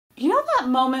that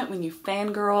moment when you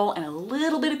fangirl and a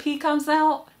little bit of pee comes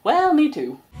out? Well, me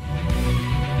too.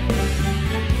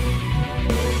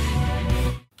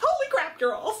 Holy crap,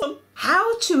 you're awesome!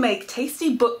 How to make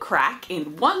tasty book crack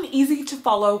in one easy to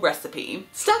follow recipe.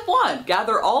 Step 1,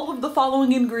 gather all of the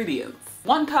following ingredients.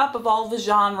 1 cup of all the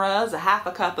genres,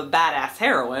 1/2 cup of badass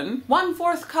heroine,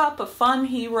 1/4 cup of fun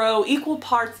hero, equal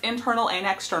parts internal and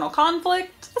external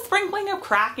conflict, a sprinkling of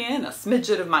Kraken, a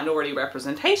smidget of minority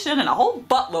representation, and a whole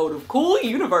buttload of cool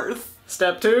universe.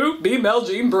 Step 2, be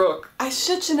Meljean Brook. I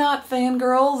shit you not,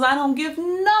 fangirls, I don't give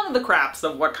none of the craps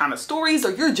of what kind of stories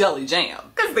are your jelly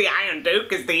jam. Cause the Iron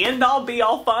Duke is the end-all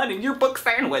be-all fun in your book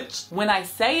sandwich. When I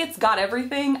say it's got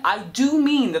everything, I do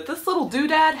mean that this little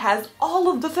doodad has all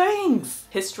of the things.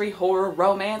 History, horror,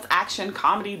 romance, action,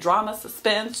 comedy, drama,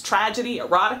 suspense, tragedy,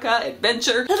 erotica,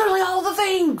 adventure, literally all the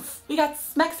things. We got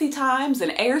smexy times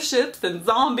and airships and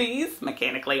zombies,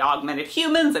 mechanically augmented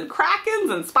humans and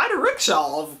krakens and spider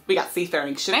rickshaws. We got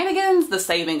seafaring shenanigans, the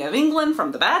saving of England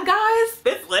from the bad guys.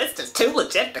 This list is too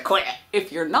legit to quit.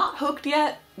 If you're not hooked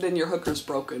yet, then your hooker's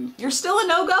broken. You're still a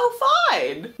no-go?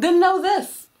 Fine. Then know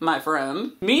this, my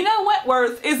friend. Mina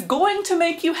Wentworth is going to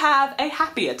make you have a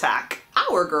happy attack.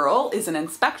 Our girl is an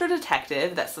inspector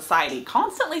detective that society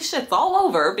constantly shits all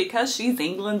over because she's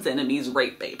England's enemy's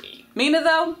rape baby. Mina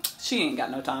though, she ain't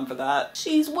got no time for that.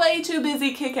 She's way too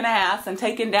busy kicking ass and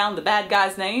taking down the bad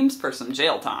guys' names for some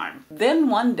jail time. Then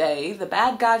one day, the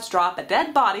bad guys drop a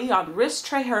dead body on Rhys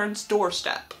Treherne's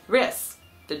doorstep. Rhys,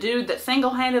 the dude that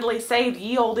single-handedly saved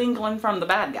ye old England from the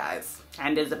bad guys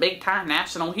and is a big-time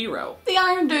national hero. The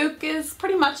Iron Duke is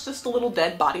pretty much just a little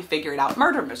dead body figured-out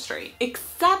murder mystery,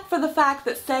 except for the fact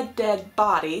that said dead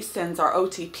body sends our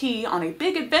OTP on a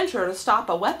big adventure to stop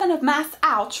a weapon of mass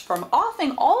ouch from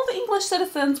offing all the English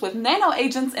citizens with nano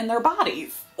agents in their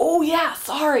bodies. Oh yeah,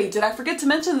 sorry, did I forget to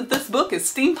mention that this book is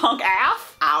steampunk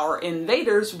AF? Our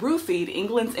invaders roofied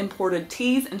England's imported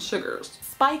teas and sugars,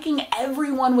 spiking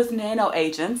everyone with nano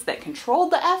agents that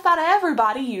controlled the F out of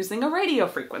everybody using a radio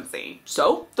frequency.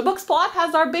 So, the book's plot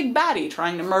has our big baddie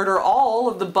trying to murder all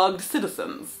of the bugged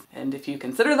citizens. And if you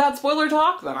consider that spoiler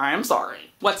talk, then I am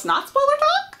sorry. What's not spoiler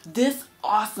talk? This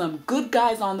awesome good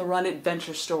guys on the run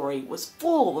adventure story was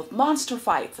full of monster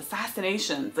fights,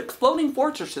 assassinations, exploding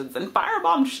fortresses, and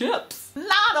firebombed ships.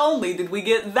 Not only did we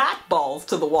get that balls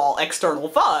to the wall external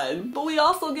fun, but we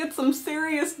also get some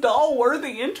serious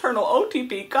doll-worthy internal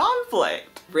OTP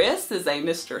conflict. Rhys is a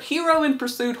Mr. Hero in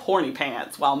Pursuit horny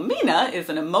pants, while Mina is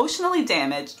an emotionally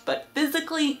damaged but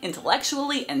physically,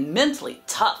 intellectually, and mentally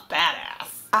tough badass.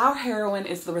 Our heroine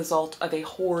is the result of a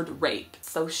horde rape,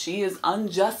 so she is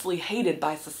unjustly hated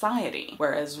by society,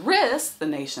 whereas Rhys, the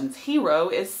nation's hero,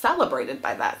 is celebrated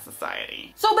by that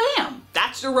society. So bam!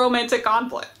 That's your romantic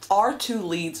conflict. Our two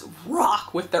leads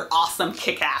rock with their awesome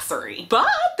kick-assery. But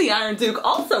the Iron Duke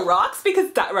also rocks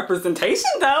because that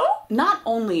representation though! Not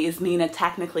only is Mina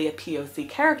technically a POC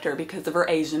character because of her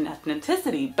Asian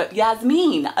ethnicity, but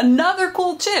Yasmin, another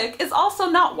cool chick, is also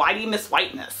not whitey Miss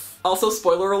Whiteness. Also,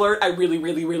 spoiler alert, I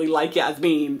really like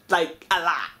Yasmin. Like, a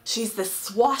lot. She's the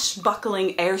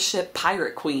swashbuckling airship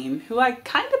pirate queen, who I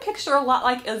kinda picture a lot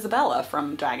like Isabella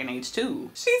from Dragon Age 2.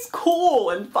 She's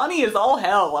cool and funny as all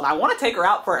hell, and I want to take her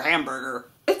out for a hamburger.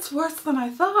 It's worse than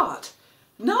I thought.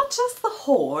 Not just the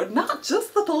horde, not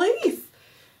just the police.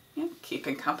 You're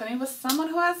keeping company with someone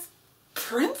who has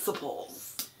principles.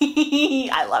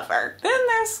 I love her. Then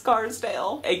there's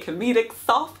Scarsdale, a comedic,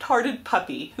 soft-hearted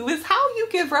puppy who is how you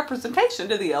give representation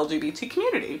to the LGBT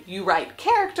community. You write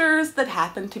characters that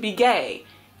happen to be gay.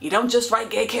 You don't just write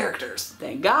gay characters.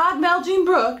 Thank God Meljean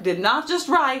Brook did not just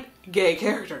write gay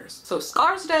characters. So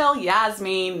Scarsdale,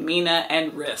 Yasmin, Mina,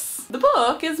 and Rhys. The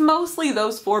book is mostly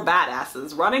those 4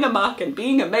 badasses running amok and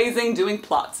being amazing doing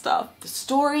plot stuff. The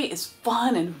story is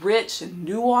fun and rich and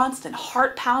nuanced and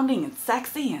heart-pounding and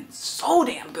sexy and so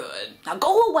damn good. Now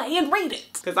go away and read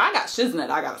it, because I got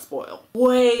shiznit I gotta spoil.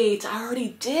 Wait, I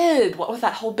already did. What with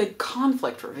that whole big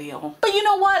conflict reveal? But you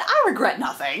know what? I regret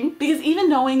nothing, because even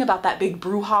knowing about that big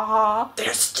brouhaha,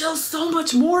 there's still so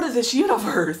much more to this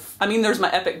universe. I mean, there's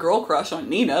my epic girl crush on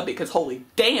Nina, because holy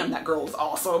damn, that girl is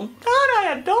awesome. God,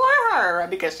 I adore her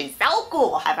because she's so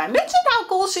cool. Have I mentioned how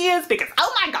cool she is? Because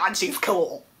oh my god, she's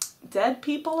cool. Dead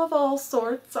people of all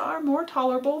sorts are more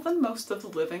tolerable than most of the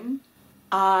living.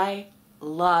 I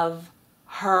love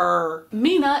her.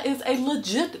 Mina is a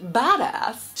legit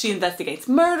badass. She investigates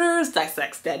murders,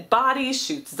 dissects dead bodies,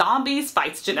 shoots zombies,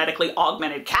 fights genetically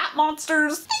augmented cat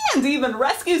monsters, and even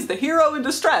rescues the hero in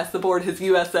distress aboard his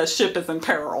USS ship is in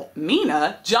peril.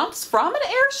 Mina jumps from an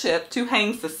airship to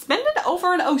hang suspended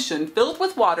over an ocean filled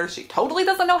with water she totally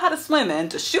doesn't know how to swim in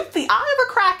to shoot the eye of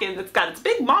a kraken that's got its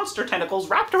big monster tentacles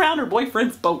wrapped around her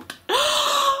boyfriend's boat.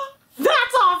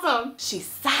 That's awesome! She's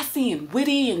sassy and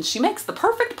witty, and she makes the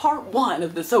perfect part 1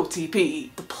 of this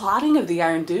OTP. The plotting of the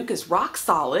Iron Duke is rock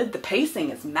solid, the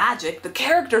pacing is magic, the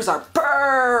characters are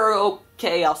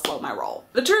okay, I'll slow my roll.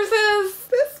 The truth is,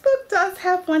 this book does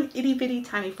have one itty bitty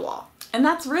tiny flaw, and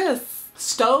that's Rhys.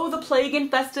 Stow the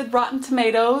plague-infested rotten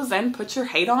tomatoes and put your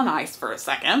hate on ice for a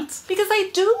second, because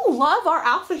I do love our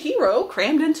alpha hero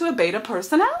crammed into a beta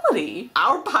personality.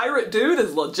 Our pirate dude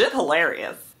is legit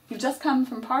hilarious. You've just come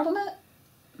from Parliament?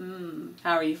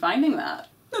 How are you finding that?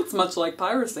 It's much like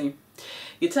piracy.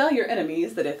 You tell your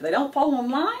enemies that if they don't fall in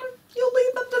line, you'll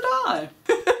leave them to die.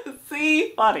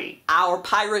 See? Funny. Our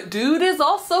pirate dude is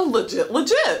also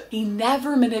legit. He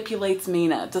never manipulates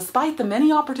Mina, despite the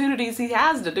many opportunities he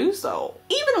has to do so.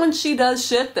 Even when she does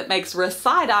shit that makes Rhys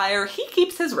side-eye her, he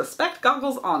keeps his respect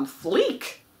goggles on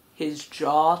fleek. His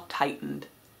jaw tightened.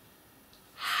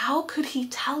 How could he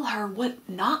tell her what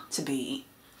not to be?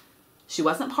 She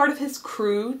wasn't part of his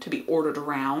crew to be ordered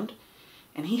around,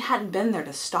 and he hadn't been there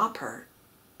to stop her,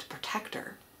 to protect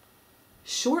her.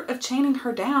 Short of chaining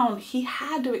her down, he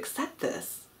had to accept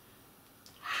this.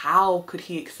 How could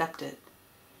he accept it?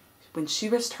 When she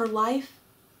risked her life,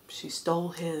 she stole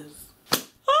his.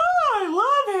 I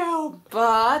love him!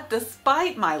 But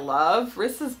despite my love,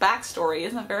 Rhys's backstory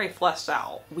isn't very fleshed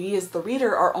out. We as the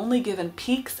reader are only given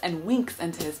peeks and winks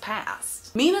into his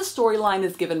past. Mina's storyline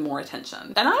is given more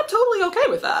attention, and I'm totally okay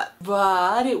with that.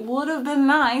 But it would have been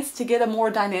nice to get a more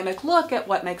dynamic look at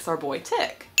what makes our boy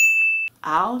tick.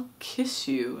 I'll kiss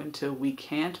you until we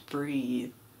can't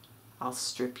breathe. I'll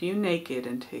strip you naked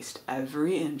and taste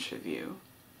every inch of you.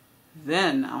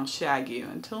 Then I'll shag you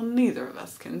until neither of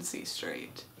us can see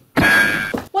straight.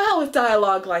 Well, with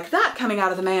dialogue like that coming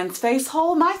out of the man's face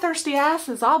hole, my thirsty ass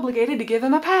is obligated to give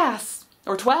him a pass.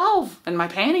 Or 12, and my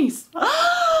panties.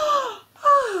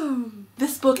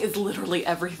 This book is literally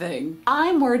everything.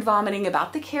 I'm word vomiting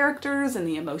about the characters and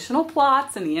the emotional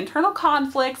plots and the internal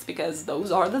conflicts because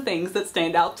those are the things that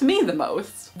stand out to me the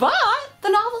most. But the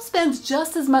novel spends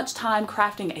just as much time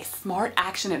crafting a smart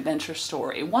action-adventure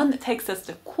story, one that takes us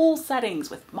to cool settings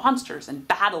with monsters and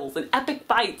battles and epic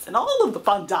fights and all of the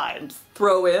fun times.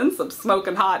 Throw in some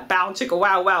smoking hot bound chicka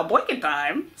wow wow boykin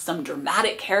time, some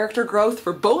dramatic character growth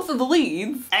for both of the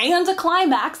leads, and a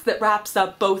climax that wraps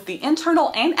up both the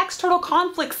internal and external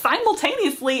conflicts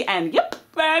simultaneously, and yep,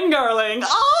 fangirling,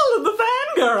 all of the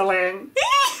fangirling.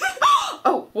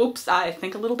 Oh, whoops, I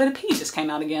think a little bit of pee just came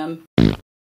out again.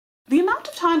 The amount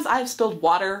of times I've spilled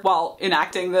water while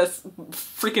enacting this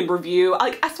freaking review,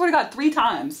 like, I swear to God, 3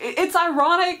 times. It's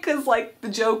ironic because, like, the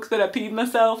joke that I peed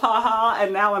myself, haha,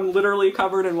 and now I'm literally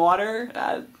covered in water.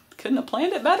 I couldn't have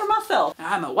planned it better myself.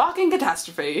 I'm a walking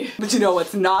catastrophe. But you know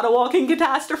what's not a walking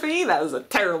catastrophe? That was a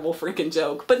terrible freaking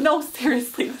joke. But no,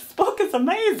 seriously, this book is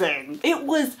amazing. It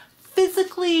was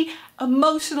physically,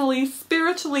 emotionally,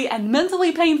 spiritually, and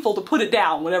mentally painful to put it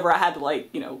down whenever I had to, like,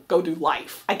 you know, go do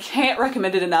life. I can't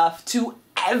recommend it enough to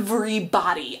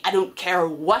everybody. I don't care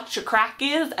what your crack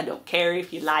is. I don't care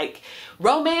if you like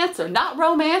romance or not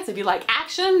romance. If you like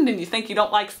action and you think you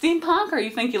don't like steampunk, or you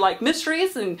think you like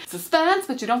mysteries and suspense,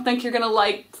 but you don't think you're gonna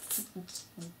like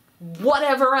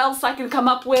whatever else I can come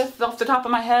up with off the top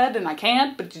of my head, and I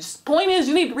can't, but just point is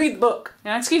you need to read the book.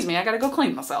 Now, excuse me, I gotta go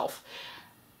clean myself.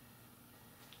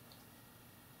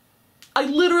 I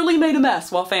literally made a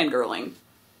mess while fangirling.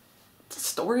 It's the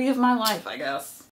story of my life, I guess.